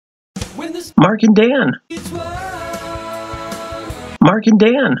Mark and Dan. Mark and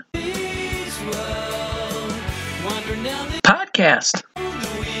Dan. Podcast.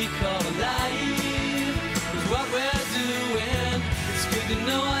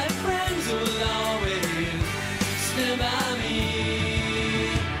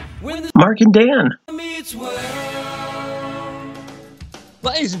 Mark and Dan.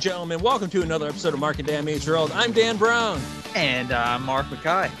 Ladies and gentlemen, welcome to another episode of Mark and Dan Meets World. I'm Dan Brown. And I'm Mark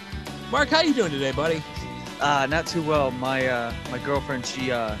McKay. Mark, how you doing today, buddy? Not too well. My girlfriend,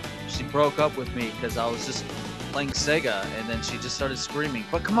 she broke up with me because I was just playing Sega, and then she just started screaming.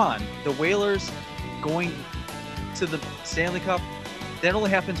 But come on, the Whalers going to the Stanley Cup, that only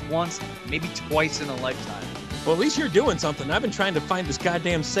happens once, maybe twice in a lifetime. Well, at least you're doing something. I've been trying to find this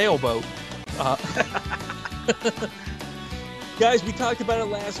goddamn sailboat. Guys, we talked about it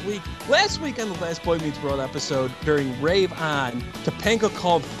last week. Last week on the last Boy Meets World episode, during Rave On, Topanga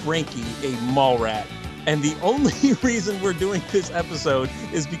called Frankie a mall rat. And the only reason we're doing this episode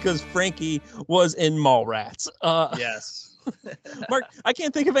is because Frankie was in Mallrats. Yes. Mark, I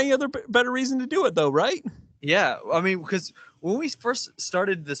can't think of any other better reason to do it, though, right? Yeah, I mean, because when we first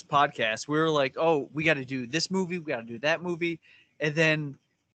started this podcast, we were like, oh, we got to do this movie, we got to do that movie. And then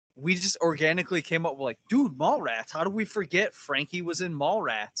we just organically came up with like, dude, Mallrats. How do we forget Frankie was in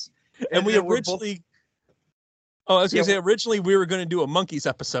Mallrats? And we originally... Oh, I was going to say, originally we were going to do a Monkeys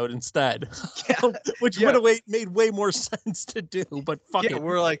episode instead, which would have made way more sense to do, but fuck it.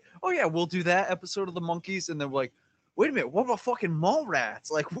 We're like, oh yeah, we'll do that episode of the Monkeys, and then we're like, wait a minute, what about fucking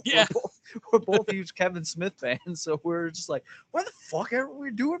Mallrats? Like, we're both huge Kevin Smith fans, so we're just like, why the fuck are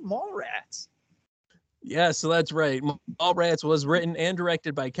we doing Mallrats? Yeah, so that's right. Mallrats was written and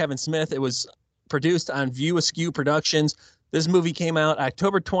directed by Kevin Smith. It was produced on View Askew Productions. This movie came out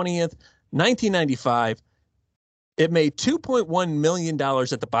October 20th, 1995. It made $2.1 million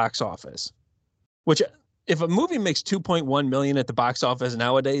at the box office, which if a movie makes $2.1 million at the box office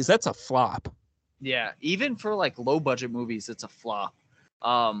nowadays, that's a flop. Yeah, even for like low budget movies, it's a flop.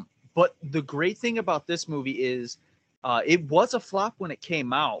 But the great thing about this movie is it was a flop when it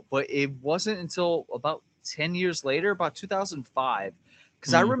came out, but it wasn't until about 10 years later, about 2005.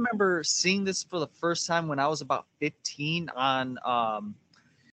 Because I remember seeing this for the first time when I was about 15 on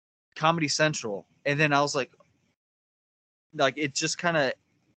Comedy Central. And then I was like it just kind of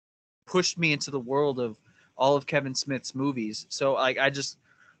pushed me into the world of all of Kevin Smith's movies. So I just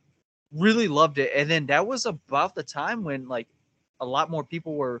really loved it. And then that was about the time when like a lot more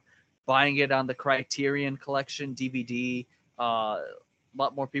people were buying it on the Criterion Collection DVD. A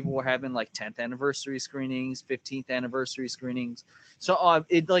lot more people were having like 10th anniversary screenings, 15th anniversary screenings. So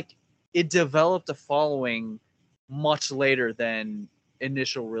it developed a following much later than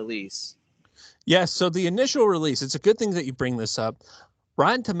initial release. Yes, so the initial release, it's a good thing that you bring this up.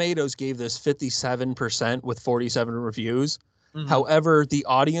 Rotten Tomatoes gave this 57% with 47 reviews. Mm-hmm. However, the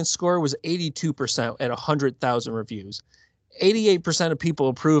audience score was 82% at 100,000 reviews. 88% of people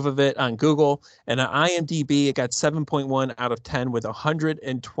approve of it on Google, and on IMDb, it got 7.1 out of 10 with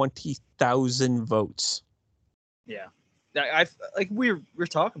 120,000 votes. Yeah. We're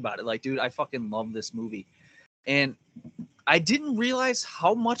talking about it. Like, dude, I fucking love this movie. And I didn't realize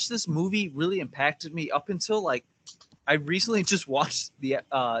how much this movie really impacted me up until like I recently just watched the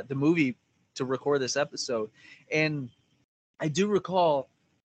movie to record this episode, and I do recall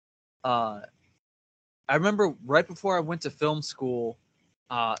I remember right before I went to film school,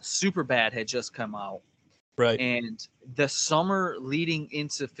 Superbad had just come out, right? And the summer leading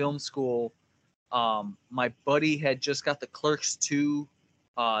into film school, my buddy had just got the Clerks 2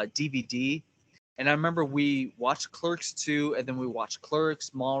 DVD. And I remember we watched Clerks 2, and then we watched Clerks,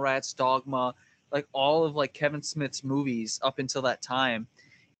 Mallrats, Dogma, like all of like Kevin Smith's movies up until that time.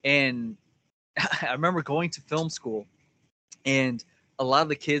 And I remember going to film school, and a lot of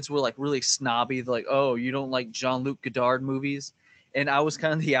the kids were like really snobby. They're like, oh, you don't like Jean-Luc Godard movies? And I was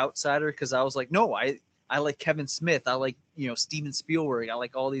kind of the outsider because I was like, no, I like Kevin Smith. I like, Steven Spielberg. I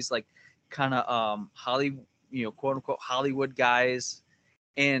like all these like kind of Hollywood, quote unquote Hollywood guys.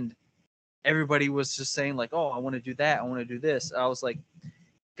 And everybody was just saying like, oh, I want to do that. I want to do this. I was like,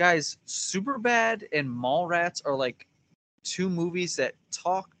 guys, Superbad and Mallrats are like two movies that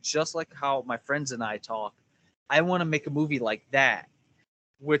talk just like how my friends and I talk. I want to make a movie like that,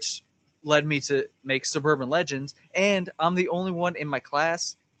 which led me to make Suburban Legends. And I'm the only one in my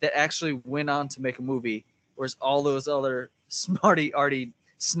class that actually went on to make a movie, whereas all those other smarty-arty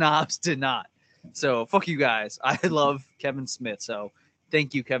snobs did not. So fuck you guys. I love Kevin Smith. So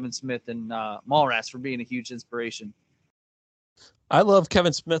thank you, Kevin Smith and Mallrats, for being a huge inspiration. I love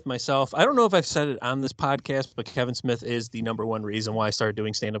Kevin Smith myself. I don't know if I've said it on this podcast, but Kevin Smith is the number one reason why I started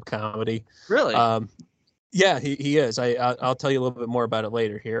doing stand-up comedy. Really? Yeah, he is. I'll tell you a little bit more about it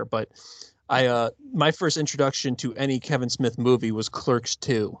later here, but my first introduction to any Kevin Smith movie was Clerks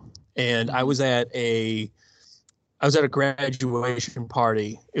 2, and I was at a graduation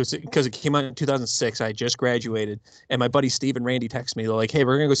party. It was because it came out in 2006. I just graduated, and my buddy Steve and Randy texted me. They're like, "Hey,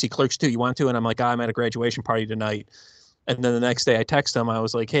 we're gonna go see Clerks 2. You want to?" And I'm like, "I'm at a graduation party tonight." And then the next day I text them. I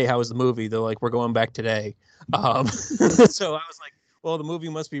was like, "Hey, how was the movie?" They're like, "We're going back today." So I was like, "Well, the movie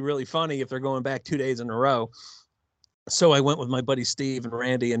must be really funny if they're going back 2 days in a row." So I went with my buddy Steve and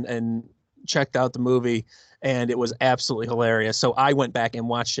Randy and checked out the movie, and it was absolutely hilarious. So I went back and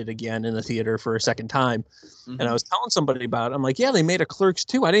watched it again in the theater for a second time. And I was telling somebody about it. I'm like, "Yeah, they made a Clerks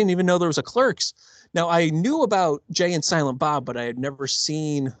too. I didn't even know there was a Clerks." Now, I knew about Jay and Silent Bob, but I had never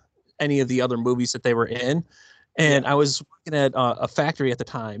seen any of the other movies that they were in. And I was working at a factory at the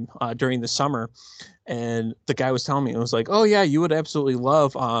time during the summer, and the guy was telling me, it was like, "Oh yeah, you would absolutely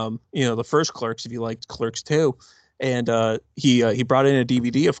love, the first Clerks if you liked Clerks 2." And he brought in a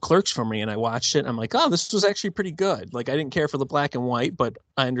DVD of Clerks for me, and I watched it. And I'm like, "Oh, this was actually pretty good." Like, I didn't care for the black and white, but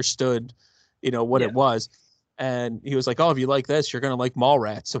I understood, what it was. And he was like, "Oh, if you like this, you're gonna like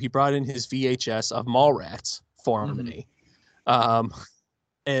Mallrats." So he brought in his VHS of Mallrats for me.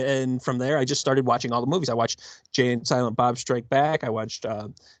 And from there, I just started watching all the movies. I watched Jay and Silent Bob Strike Back. I watched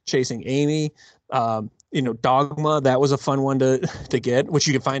Chasing Amy. Dogma. That was a fun one to get, which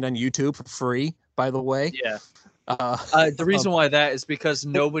you can find on YouTube for free, by the way. Yeah. The reason why that is because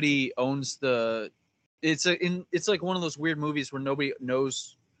nobody owns the. It's like one of those weird movies where nobody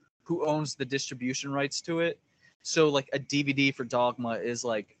knows who owns the distribution rights to it. So like a DVD for Dogma is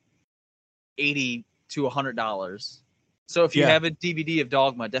like $80 to $100. So if you have a DVD of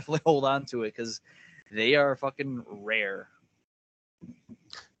Dogma, definitely hold on to it because they are fucking rare.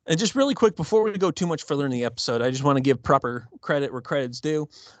 And just really quick, before we go too much further in the episode, I just want to give proper credit where credit's due.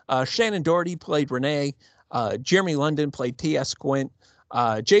 Shannon Doherty played Renee. Jeremy London played T.S. Squint.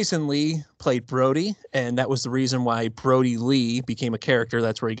 Jason Lee played Brody, and that was the reason why Brody Lee became a character.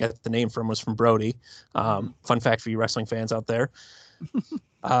 That's where he got the name from, was from Brody. Fun fact for you wrestling fans out there.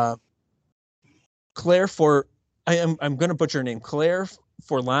 Claire I'm going to butcher her name. Claire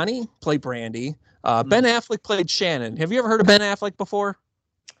Forlani played Brandy. Ben Affleck played Shannon. Have you ever heard of Ben Affleck before?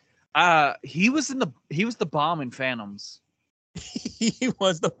 He was the bomb in Phantoms. He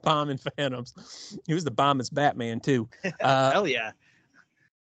was the bomb in Phantoms. He was the bomb as Batman too. Hell yeah.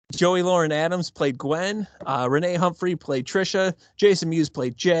 Joey Lauren Adams played Gwen. Renee Humphrey played Trisha. Jason Mewes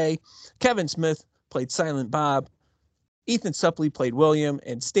played Jay. Kevin Smith played Silent Bob. Ethan Suplee played William,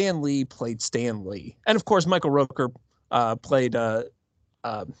 and Stan Lee played Stan Lee. And of course, Michael Rooker played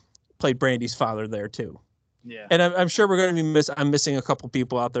Brandy's father there too. Yeah. And I'm sure we're going to be I'm missing a couple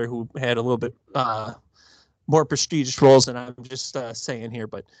people out there who had a little bit more prestigious roles than I'm just saying here,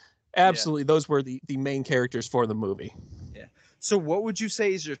 but absolutely, those were the main characters for the movie. Yeah. So what would you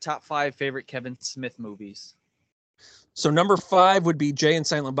say is your top 5 favorite Kevin Smith movies? So number 5 would be Jay and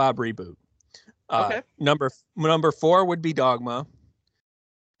Silent Bob reboot. Okay. Number 4 would be Dogma.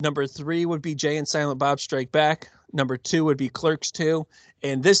 Number 3 would be Jay and Silent Bob Strike Back. Number 2 would be Clerks 2.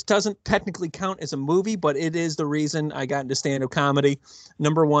 And this doesn't technically count as a movie, but it is the reason I got into stand-up comedy.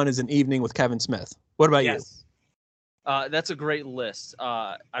 Number 1 is An Evening with Kevin Smith. What about you? That's a great list.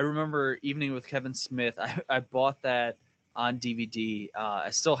 I remember Evening with Kevin Smith. I bought that on DVD. I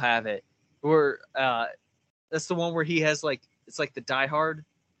still have it. That's the one where he has it's like the Die Hard.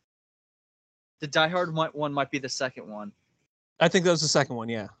 The Die Hard one might be the second one. I think that was the second one,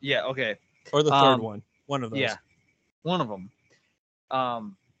 yeah. Yeah, okay. Or the third one. One of those. Yeah, one of them.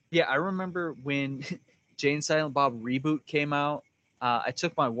 I remember when Jay and Silent Bob reboot came out. I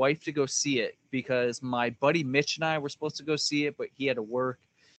took my wife to go see it because my buddy Mitch and I were supposed to go see it, but he had to work.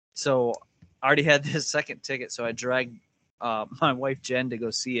 So I already had this second ticket, so I dragged my wife Jen to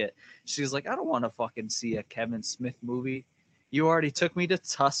go see it. She was like, "I don't want to fucking see a Kevin Smith movie. You already took me to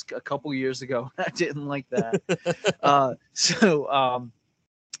Tusk a couple years ago. I didn't like that." So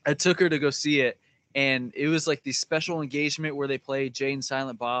I took her to go see it, and it was like the special engagement where they played Jay and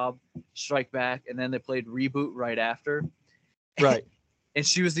Silent Bob Strike Back, and then they played Reboot right after. Right. And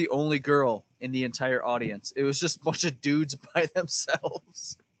she was the only girl in the entire audience. It was just a bunch of dudes by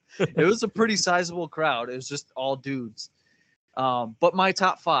themselves. It was a pretty sizable crowd. It was just all dudes. But my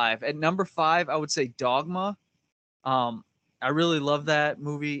top 5, at number 5, I would say Dogma. I really love that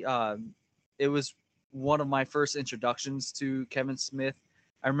movie. It was one of my first introductions to Kevin Smith.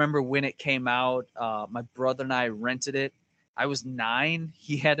 I remember when it came out, my brother and I rented it. I was 9.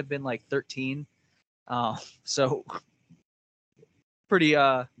 He had to have been like 13. So pretty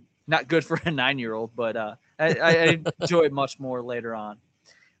not good for a 9-year-old, but I enjoy it much more later on.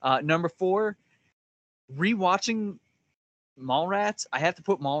 Number 4, rewatching Mallrats. I have to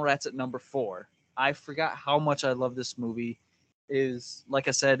put Mallrats at number 4. I forgot how much I love this movie. Is, like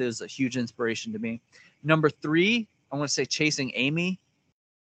I said, is a huge inspiration to me. Number 3, I want to say Chasing Amy.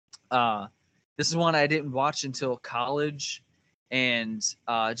 This is one I didn't watch until college, and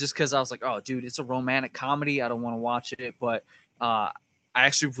just because I was like, oh, dude, it's a romantic comedy. I don't want to watch it, but I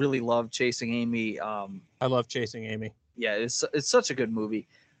actually really love Chasing Amy. I love Chasing Amy. Yeah, it's such a good movie.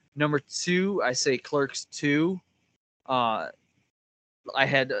 Number 2, I say Clerks 2. I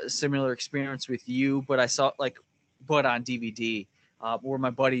had a similar experience with you, but I saw but on DVD, where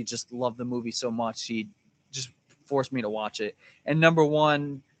my buddy just loved the movie so much, he just forced me to watch it. And number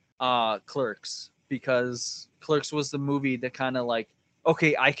 1, Clerks, because Clerks was the movie that kind of like,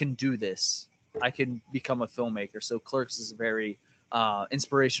 okay, I can do this. I can become a filmmaker. So Clerks is a very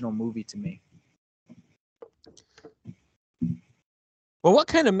inspirational movie to me. Well, what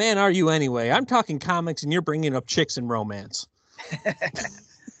kind of man are you anyway? I'm talking comics and you're bringing up chicks and romance.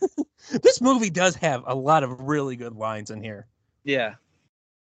 This movie does have a lot of really good lines in here. Yeah.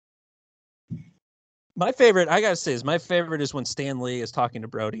 My favorite, I gotta say, my favorite is when Stan Lee is talking to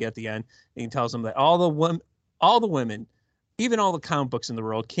Brody at the end, and he tells him that all the women, even all the comic books in the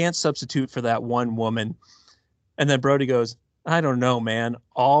world, can't substitute for that one woman. And then Brody goes, I don't know, man.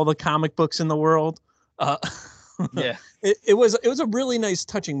 All the comic books in the world. Yeah. It was a really nice,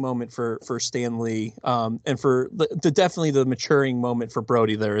 touching moment for Stan Lee, and for definitely the maturing moment for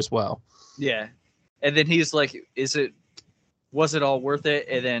Brody there as well. Yeah. And then he's like, was it all worth it?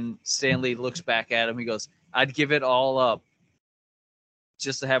 And then Stan Lee looks back at him. He goes, I'd give it all up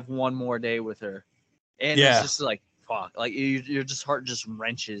just to have one more day with her. And It's just like, fuck, like your just heart just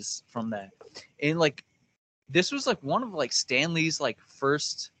wrenches from that. And like, this was like one of like Stan Lee's like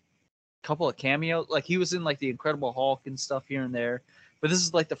first couple of cameos. Like he was in like the Incredible Hulk and stuff here and there, but this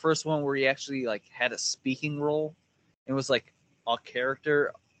is like the first one where he actually like had a speaking role. It was like a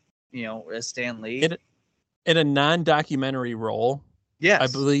character, as Stan Lee in a non-documentary role. Yes. I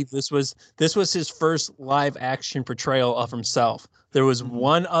believe this was his first live action portrayal of himself. There was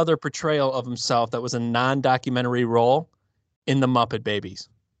one other portrayal of himself that was a non-documentary role in The Muppet Babies.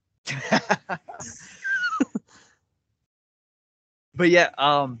 But yeah,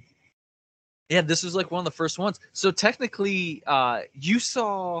 this was like one of the first ones. So technically, you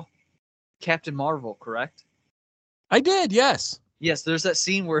saw Captain Marvel, correct? I did, yes. Yes, there's that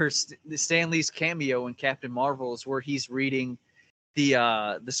scene where Stan Lee's cameo in Captain Marvel is where he's reading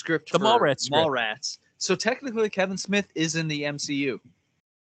the script for Mallrats. So technically, Kevin Smith is in the MCU.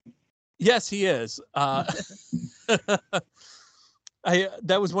 Yes, he is. That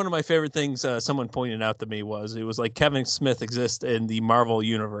was one of my favorite things someone pointed out to me was like Kevin Smith exists in the Marvel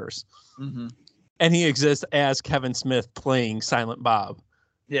universe. Mm-hmm. And he exists as Kevin Smith playing Silent Bob.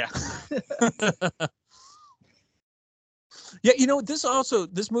 Yeah. Yeah,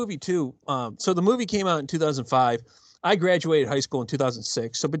 this movie too. So the movie came out in 2005. I graduated high school in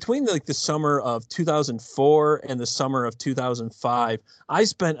 2006. So between the summer of 2004 and the summer of 2005, I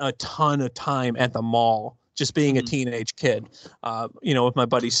spent a ton of time at the mall, just being a teenage kid. With my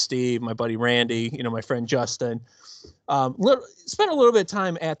buddy Steve, my buddy Randy, my friend Justin. Spent a little bit of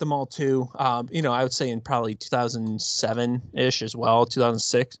time at the mall too. I would say in probably 2007-ish as well,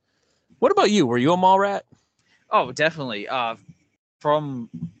 2006. What about you? Were you a mall rat? Oh, definitely. I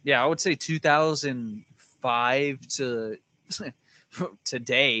would say 2005 to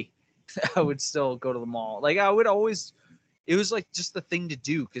today, I would still go to the mall. Like I would always, it was like just the thing to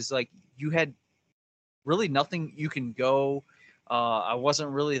do because like you had really nothing you can go. I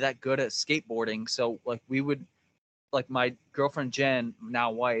wasn't really that good at skateboarding, so like we would, like my girlfriend Jen,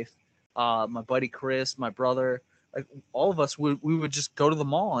 now wife, my buddy Chris, my brother, like all of us, we would just go to the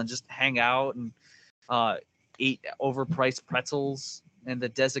mall and just hang out and eat overpriced pretzels and the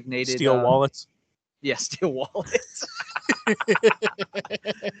designated steel wallets. Yeah, steel wallets.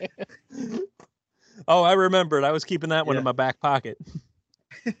 Oh, I remembered. I was keeping that one in my back pocket.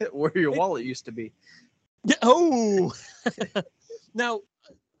 Where your wallet used to be. Yeah. Oh. Now,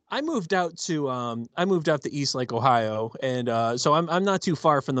 I moved out to East Lake, Ohio, and so I'm not too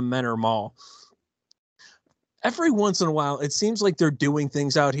far from the Menor Mall. Every once in a while, it seems like they're doing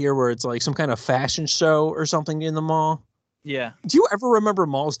things out here where it's like some kind of fashion show or something in the mall. Yeah. Do you ever remember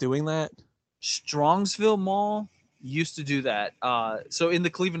malls doing that? Strongsville Mall used to do that. So in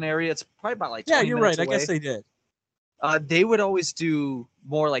the Cleveland area, it's probably about like 20 you're right. Away. I guess they did. They would always do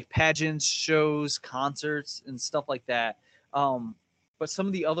more like pageants, shows, concerts, and stuff like that. but some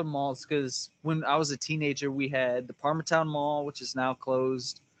of the other malls, because when I was a teenager, we had the Parmatown Mall, which is now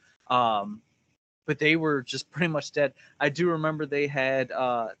closed. But they were just pretty much dead. I do remember they had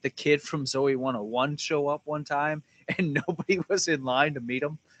the kid from Zoe 101 show up one time, and nobody was in line to meet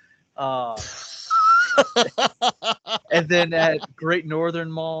him. And then at Great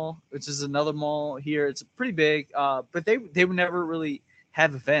Northern Mall, which is another mall here, it's pretty big. But they would never really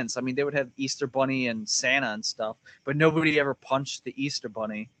have events. I mean, they would have Easter Bunny and Santa and stuff, but nobody ever punched the Easter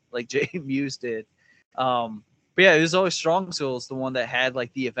Bunny like J Muse did. But yeah, it was always Strongsville's the one that had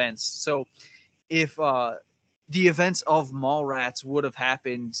like the events. So if the events of Mallrats would have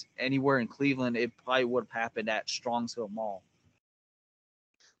happened anywhere in Cleveland, it probably would have happened at Strongsville Mall.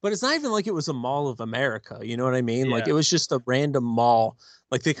 But it's not even like it was a Mall of America. You know what I mean? Yeah. Like it was just a random mall.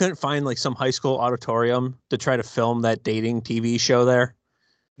 Like they couldn't find like some high school auditorium to try to film that dating TV show there.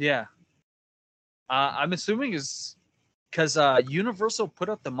 Yeah. I'm assuming is because Universal put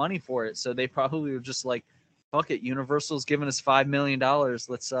up the money for it, so they probably were just like, "Fuck it, Universal's giving us $5 million.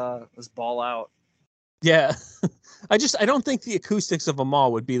 Let's ball out." Yeah, I don't think the acoustics of a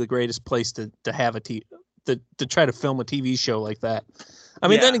mall would be the greatest place to have to try to film a TV show like that. I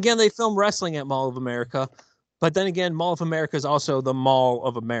mean, Then again, they film wrestling at Mall of America, but then again, Mall of America is also the Mall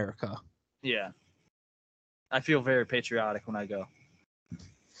of America. Yeah, I feel very patriotic when I go.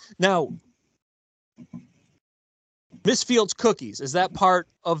 Now, Miss Fields Cookies, is that part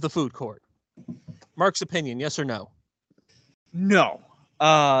of the food court? Mark's opinion, yes or no? No.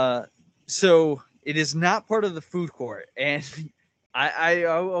 So it is not part of the food court, and I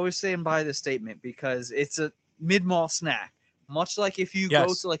always stand by this statement because it's a mid-mall snack. Much like if you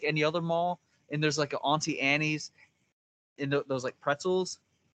go to like any other mall and there's like an Auntie Annie's and those like pretzels,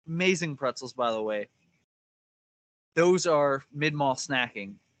 amazing pretzels, by the way. Those are mid-mall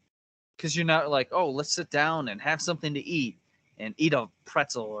snacking because you're not like, oh, let's sit down and have something to eat and eat a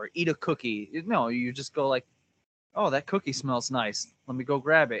pretzel or eat a cookie. No, you just go like, oh, that cookie smells nice. Let me go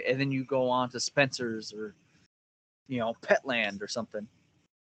grab it. And then you go on to Spencer's or, Petland or something.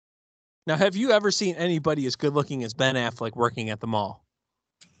 Now, have you ever seen anybody as good looking as Ben Affleck working at the mall?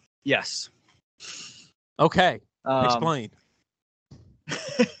 Yes. Okay. Explain.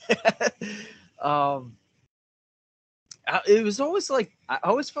 It was always like, I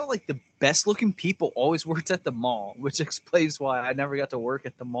always felt like the best looking people always worked at the mall, which explains why I never got to work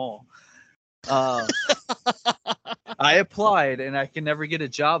at the mall. I applied and I can never get a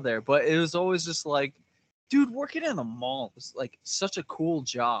job there, but it was always just like, dude, working in the mall was like such a cool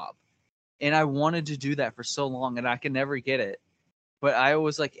job. And I wanted to do that for so long and I could never get it. But I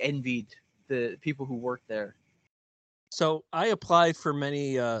always like envied the people who worked there. So I applied for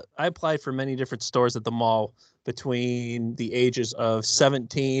many different stores at the mall between the ages of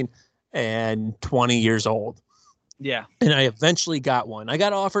 17 and 20 years old. Yeah. And I eventually got one. I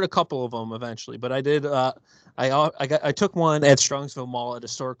got offered a couple of them eventually, but I did. I took one at Strongsville Mall at a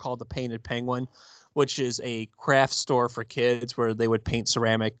store called the Painted Penguin, which is a craft store for kids where they would paint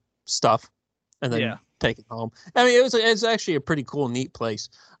ceramic stuff and then take it home. I mean, it was actually a pretty cool, neat place.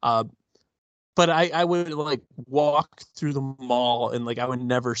 But I would like walk through the mall and like I would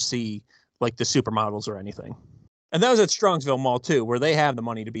never see like the supermodels or anything. And that was at Strongsville Mall too, where they have the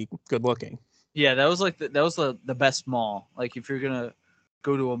money to be good looking. Yeah, that was like the best mall. Like if you're gonna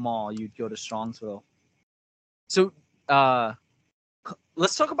go to a mall, you'd go to Strongsville. So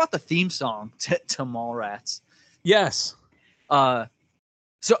let's talk about the theme song to Mallrats. Yes.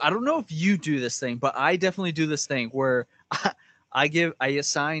 So I don't know if you do this thing, but I definitely do this thing where I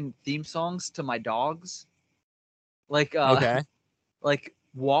assign theme songs to my dogs. Like okay. Like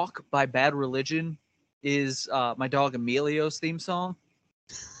Walk by Bad Religion is my dog Emilio's theme song.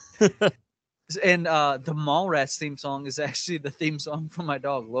 And the Mallrats theme song is actually the theme song for my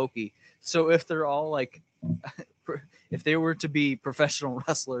dog Loki. So if they're all like, if they were to be professional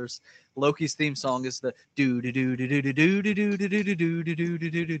wrestlers, Loki's theme song is the do do do do do do do do do do do do do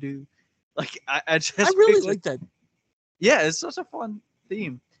do do do. Like I really like that. Yeah, it's such a fun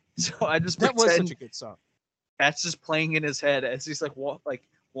theme. So I just that was such a good song. That's just playing in his head as he's like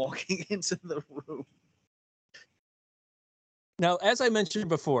walking into the room. Now, as I mentioned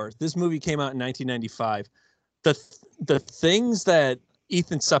before, this movie came out in 1995. The things that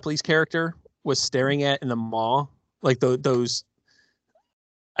Ethan Suplee's character was staring at in the mall, like those,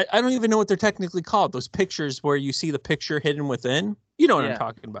 I don't even know what they're technically called. Those pictures where you see the picture hidden within. You know what I'm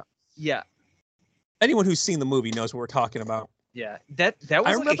talking about. Yeah. Anyone who's seen the movie knows what we're talking about. Yeah, that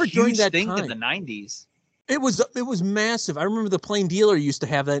was like a huge thing in the 90s. It was massive. I remember the Plain Dealer used to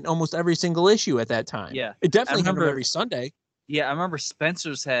have that in almost every single issue at that time. Yeah, it definitely had them every Sunday. Yeah, I remember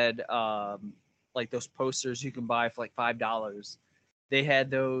Spencer's had like those posters you can buy for like $5. They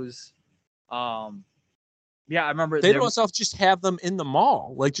had those. Yeah, I remember. They don't also just have them in the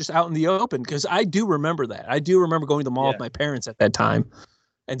mall, like just out in the open. Because I do remember that. I do remember going to the mall with my parents at that time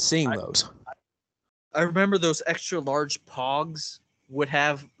and seeing those. I remember those extra large Pogs would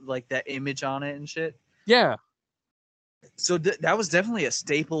have like that image on it and shit. Yeah. So that was definitely a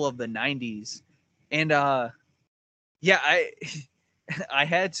staple of the 90s. And yeah, I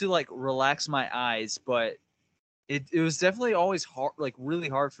had to like relax my eyes, but it was definitely always hard, like really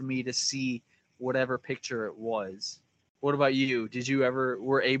hard for me to see whatever picture it was. What about you? Did you ever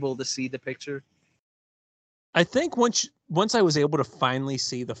were able to see the picture? I think once I was able to finally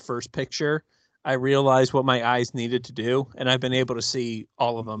see the first picture, I realized what my eyes needed to do, and I've been able to see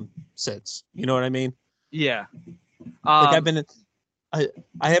all of them since. You know what I mean? Yeah. Like I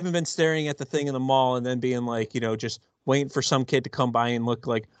haven't been staring at the thing in the mall and then being like, just waiting for some kid to come by and look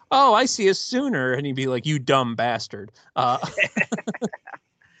like, oh, I see a Sooner, and he'd be like, you dumb bastard.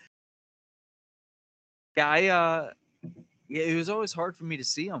 Yeah, yeah, it was always hard for me to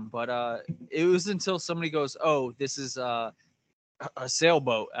see them, but it was until somebody goes, "Oh, this is a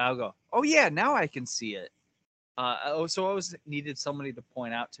sailboat." I'll go, "Oh yeah, now I can see it." So I always needed somebody to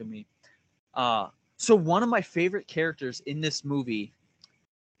point out to me. So one of my favorite characters in this movie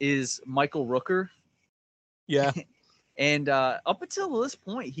is Michael Rooker. Yeah. And up until this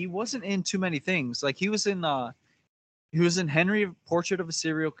point, he wasn't in too many things. Like he was in Henry, Portrait of a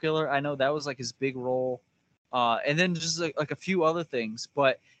Serial Killer. I know that was like his big role. And then just like a few other things.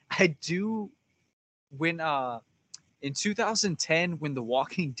 But I do when in 2010 when The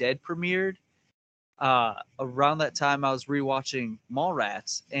Walking Dead premiered, around that time I was rewatching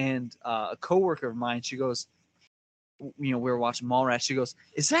Mallrats, and a coworker of mine, she goes, we were watching Mallrats. She goes,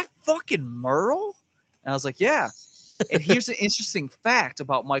 "Is that fucking Merle?" And I was like, "Yeah." And here's an interesting fact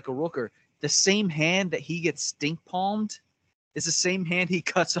about Michael Rooker: the same hand that he gets stink palmed is the same hand he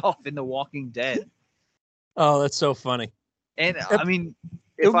cuts off in The Walking Dead. Oh, that's so funny. And I mean,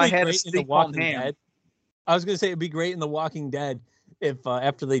 if I had a stink palmed hand, Dead, I was gonna say it'd be great in The Walking Dead if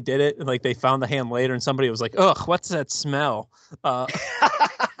after they did it, like they found the hand later, and somebody was like, "Ugh, what's that smell?"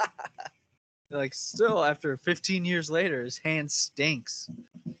 Like still after 15 years later, his hand stinks.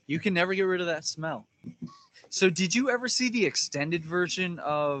 You can never get rid of that smell. So did you ever see the extended version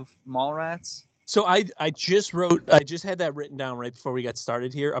of Mallrats? So I just had that written down right before we got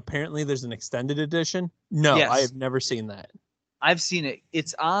started here. Apparently there's an extended edition. No, yes. I have never seen that. I've seen it.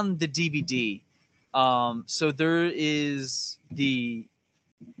 It's on the DVD. So there is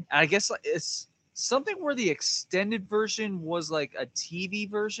I guess it's something where the extended version was like a TV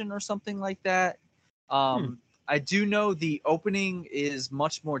version or something like that. I do know the opening is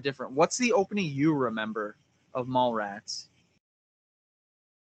much more different. What's the opening you remember of Mallrats?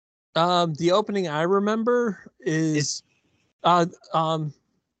 The opening I remember is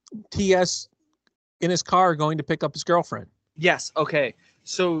TS in his car going to pick up his girlfriend. Yes. Okay.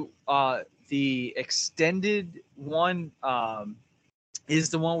 So the extended one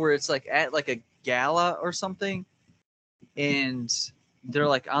is the one where it's like at like a gala or something, and they're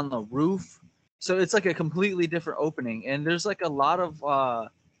like on the roof. So it's like a completely different opening, and there's like a lot of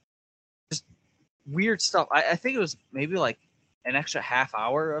just weird stuff. I think it was maybe like an extra half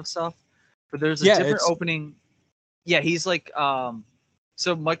hour of stuff, but there's a different opening. Yeah, he's like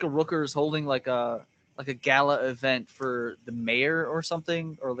so Michael Rooker is holding like a gala event for the mayor or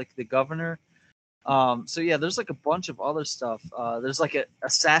something, or like the governor. So yeah, there's like a bunch of other stuff. There's like an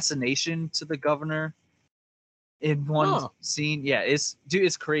assassination to the governor in one scene. Yeah,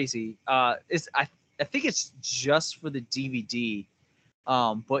 it's crazy. I think it's just for the DVD.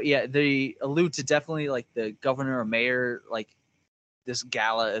 But yeah, they allude to definitely like the governor or mayor, like this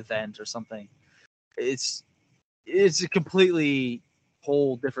gala event or something. It's a completely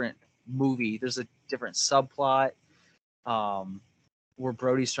whole different movie. There's a different subplot where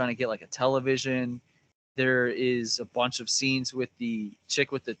Brody's trying to get like a television. There is a bunch of scenes with the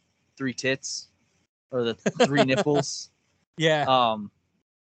chick with the 3 tits or the 3 nipples. Yeah.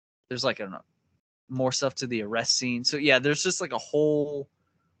 There's like more stuff to the arrest scene. So yeah, there's just like a whole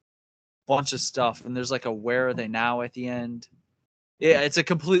bunch of stuff, and there's like a "Where Are They Now" at the end. Yeah, it's a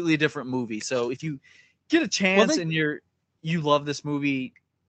completely different movie. So if you get a chance and you love this movie,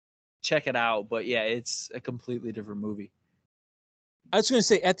 check it out. But yeah, it's a completely different movie. I was going to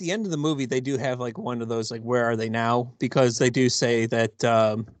say at the end of the movie, they do have like one of those like "Where Are They Now?" because they do say that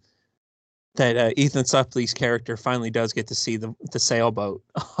Ethan Suplee's character finally does get to see the sailboat.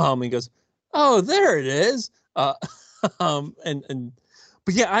 He goes, "Oh, there it is." But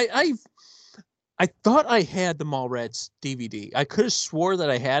yeah, I thought I had the Mallrats DVD. I could have swore that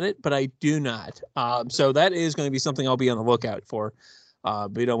I had it, but I do not. So that is going to be something I'll be on the lookout for.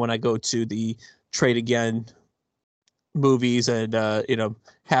 But when I go to the Trade Again movies and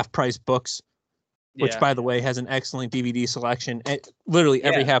half price books, which by the way has an excellent DVD selection. And literally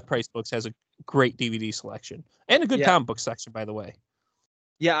every half price books has a great DVD selection and a good comic book section, by the way.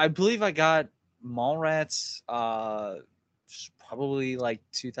 Yeah, I believe I got Mallrats probably like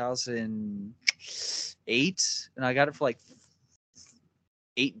 2008, and I got it for like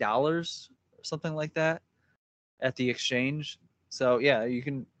 $8 or something like that at the exchange. So yeah, you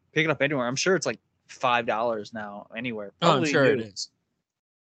can pick it up anywhere. I'm sure it's like $5 now anywhere. Probably I'm sure it is.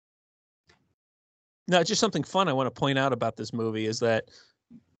 Now, just something fun I want to point out about this movie is that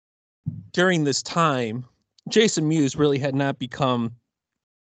during this time, Jason Mewes really had not become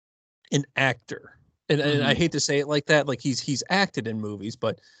an actor. And I hate to say it like that, like he's acted in movies,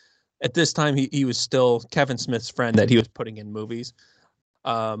 but at this time he was still Kevin Smith's friend that he was putting in movies.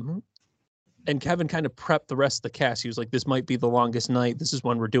 And Kevin kind of prepped the rest of the cast. He was like, this might be the longest night. This is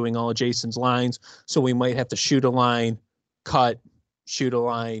when we're doing all of Jason's lines. So we might have to shoot a line, cut, shoot a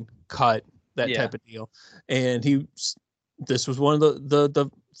line, cut, that type of deal. And this was one of the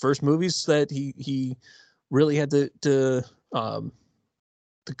first movies that he really had to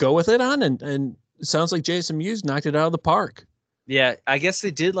go with it on. And it sounds like Jason Mewes knocked it out of the park. Yeah, I guess they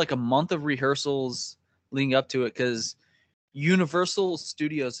did like a month of rehearsals leading up to it because Universal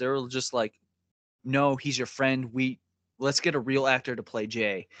Studios, they were just like, no, he's your friend. Let's get a real actor to play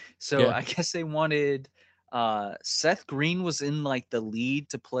Jay. So I guess they wanted Seth Green was in like the lead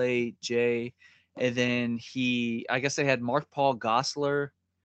to play Jay, and then I guess they had Mark Paul Gosselaar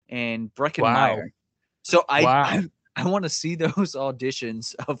and Breckin Meyer. So I want to see those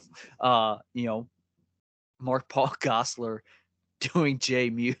auditions of Mark Paul Gosselaar doing Jay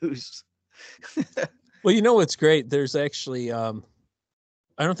Mewes. Well, you know what's great? There's actually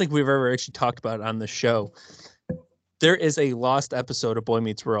I don't think we've ever actually talked about it on the show. There is a lost episode of Boy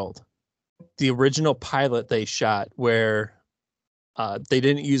Meets World. The original pilot they shot where they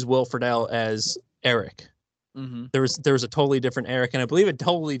didn't use Will Friedle as Eric. Mm-hmm. There was a totally different Eric, and I believe a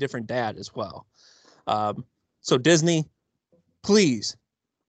totally different dad as well. So Disney, please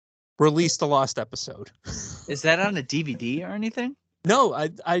release the lost episode. Is that on a DVD or anything? No,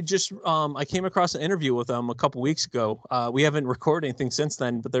 I just I came across an interview with them a couple weeks ago. We haven't recorded anything since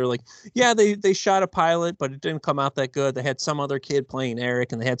then, but they're like, yeah, they shot a pilot, but it didn't come out that good. They had some other kid playing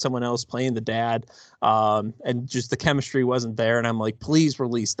Eric, and they had someone else playing the dad, and just the chemistry wasn't there. And I'm like, please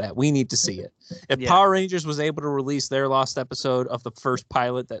release that. We need to see it. If Power Rangers was able to release their lost episode of the first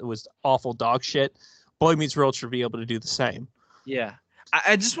pilot that was awful dog shit, Boy Meets World should be able to do the same. Yeah.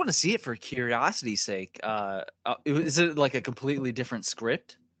 I just want to see it for curiosity's sake. Is it like a completely different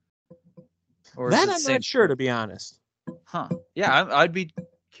script? Or that I'm not sure, to be honest. Huh. Yeah, I'd be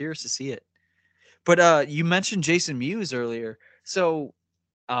curious to see it. But you mentioned Jason Mewes earlier. So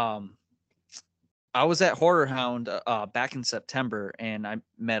I was at Horror Hound back in September, and I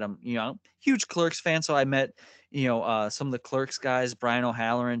met him. Huge Clerks fan, so I met some of the Clerks guys, Brian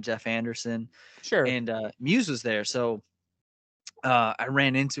O'Halloran, Jeff Anderson. Sure. And Mewes was there, so I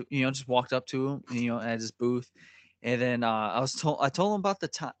ran into, just walked up to him, at his booth. And then I told him about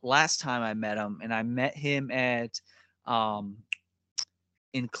the last time I met him, and I met him at,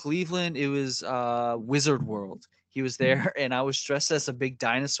 in Cleveland, it was Wizard World. He was there, and I was dressed as a big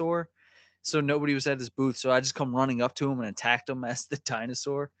dinosaur. So nobody was at his booth. So I just come running up to him and attacked him as the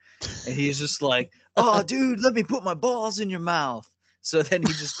dinosaur. And he's just like, oh, dude, let me put my balls in your mouth. So then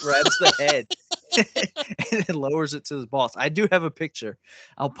he just grabs the head and then lowers it to his balls. I do have a picture.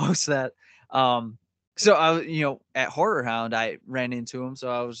 I'll post that. So I, at Horror Hound, I ran into him. So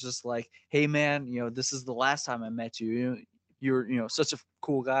I was just like, hey man, this is the last time I met you. You're, such a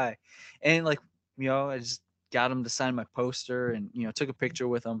cool guy. And like, I just got him to sign my poster and, took a picture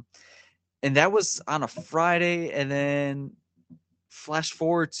with him. And that was on a Friday. And then flash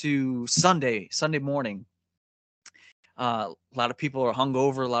forward to Sunday morning. A lot of people are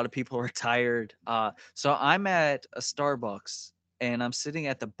hungover. A lot of people are tired. So I'm at a Starbucks, and I'm sitting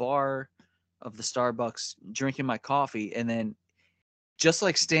at the bar of the Starbucks drinking my coffee. And then just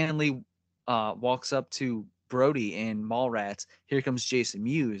like Stanley walks up to Brody in Mallrats, here comes Jason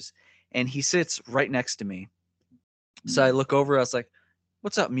Mewes, and he sits right next to me. So I look over. I was like,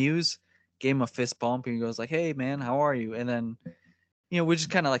 what's up, Mewes? Gave him a fist bump, and he goes like, hey, man, how are you? And then, we just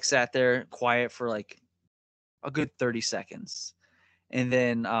kind of like sat there quiet for like a good 30 seconds. And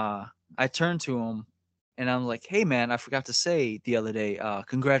then I turned to him and I'm like, hey man, I forgot to say the other day,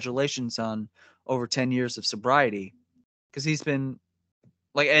 congratulations on over 10 years of sobriety. Cause he's been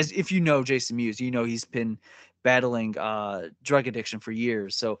like, as if Jason Mewes, he's been battling drug addiction for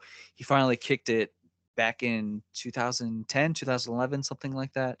years. So he finally kicked it back in 2010, 2011, something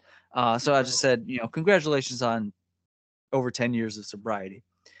like that. So I just said, congratulations on over 10 years of sobriety.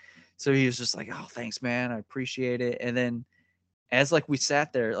 So he was just like, oh, thanks, man. I appreciate it. And then as like we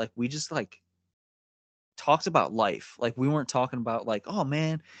sat there, like we just like talked about life. Like we weren't talking about like, oh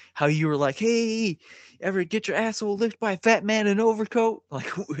man, how you were like, hey, ever get your asshole licked by a fat man in an overcoat?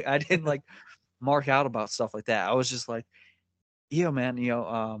 Like I didn't like mark out about stuff like that. I was just like, yeah, man,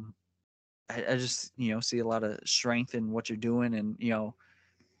 I just, see a lot of strength in what you're doing, and,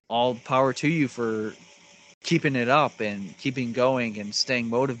 all power to you for keeping it up and keeping going and staying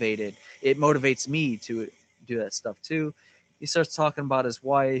motivated. It motivates me to do that stuff too. He starts talking about his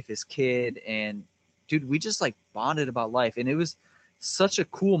wife, his kid, and dude, we just like bonded about life. And it was such a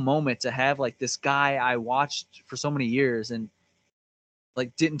cool moment to have like this guy I watched for so many years and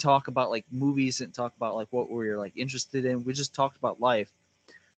like didn't talk about like movies, didn't talk about like what we were like interested in. We just talked about life.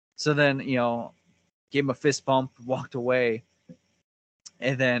 So then, gave him a fist bump, walked away.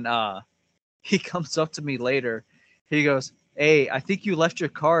 And then he comes up to me later. He goes, hey, I think you left your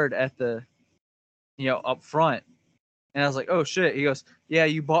card at the, up front. And I was like, oh shit. He goes, yeah,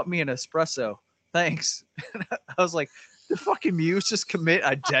 you bought me an espresso. Thanks. I was like, the fucking muse just commit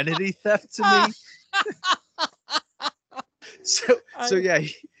identity theft to me. So yeah,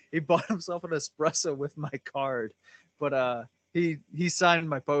 he bought himself an espresso with my card, but he signed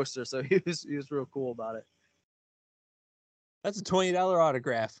my poster, so he was real cool about it. That's a $20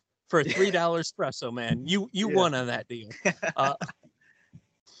 autograph for a $3 espresso, man. You won on that deal.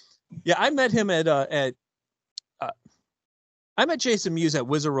 Yeah, I met him I met Jason Mewes at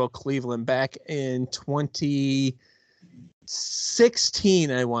Wizard World Cleveland back in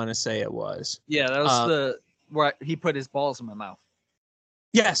 2016, I want to say it was. Yeah, that was where he put his balls in my mouth.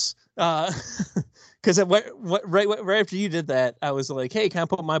 Yes. Because right after you did that, I was like, hey, can I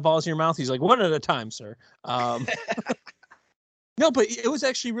put my balls in your mouth? He's like, one at a time, sir. No, but it was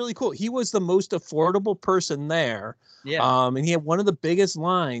actually really cool. He was the most affordable person there. Yeah. And he had one of the biggest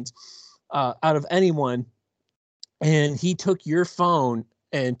lines out of anyone. And he took your phone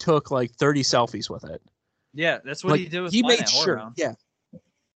and took like 30 selfies with it. Yeah, that's what he did with he mine made at sure. Horror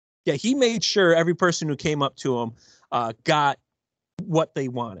Yeah, he made sure every person who came up to him got what they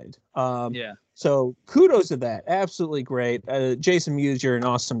wanted. Yeah. So kudos to that. Absolutely great. Jason Mewes, you're an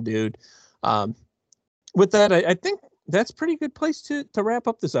awesome dude. With that, I think that's a pretty good place to wrap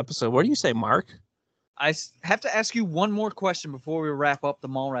up this episode. What do you say, Mark? I have to ask you one more question before we wrap up the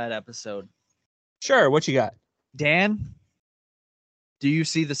Mallrat episode. Sure. What you got? Dan, do you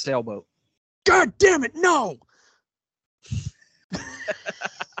see the sailboat? God damn it, no!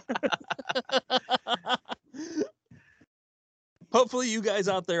 Hopefully you guys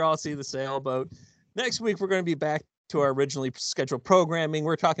out there all see the sailboat. Next week, we're going to be back to our originally scheduled programming.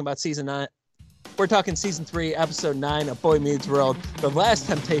 We're talking about season 9. We're talking season 3, episode 9 of Boy Meets World, The Last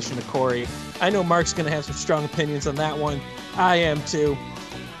Temptation of Corey. I know Mark's going to have some strong opinions on that one. I am too.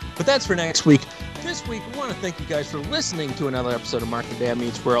 But that's for next week. This week, we want to thank you guys for listening to another episode of Mark and Dan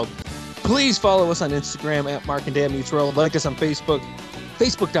Meets World. Please follow us on Instagram at Mark and Dan Meets World. Like us on Facebook,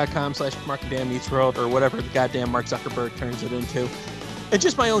 facebook.com/Mark and Dan Meets World, or whatever the goddamn Mark Zuckerberg turns it into. And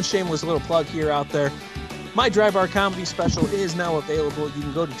just my own shameless little plug here out there. My Dry Bar Comedy special is now available. You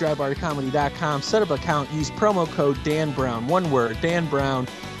can go to drybarcomedy.com, set up an account, use promo code Dan Brown, one word, Dan Brown,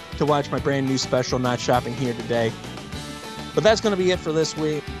 to watch my brand new special, Not Shopping Here Today. But that's going to be it for this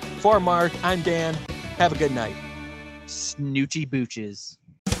week. For Mark, I'm Dan. Have a good night. Snoochie booches.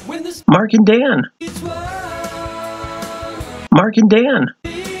 Mark and Dan. Mark and Dan.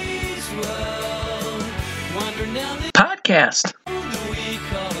 Podcast.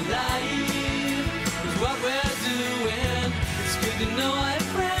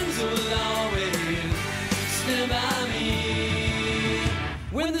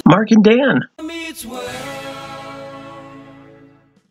 Mark and Dan.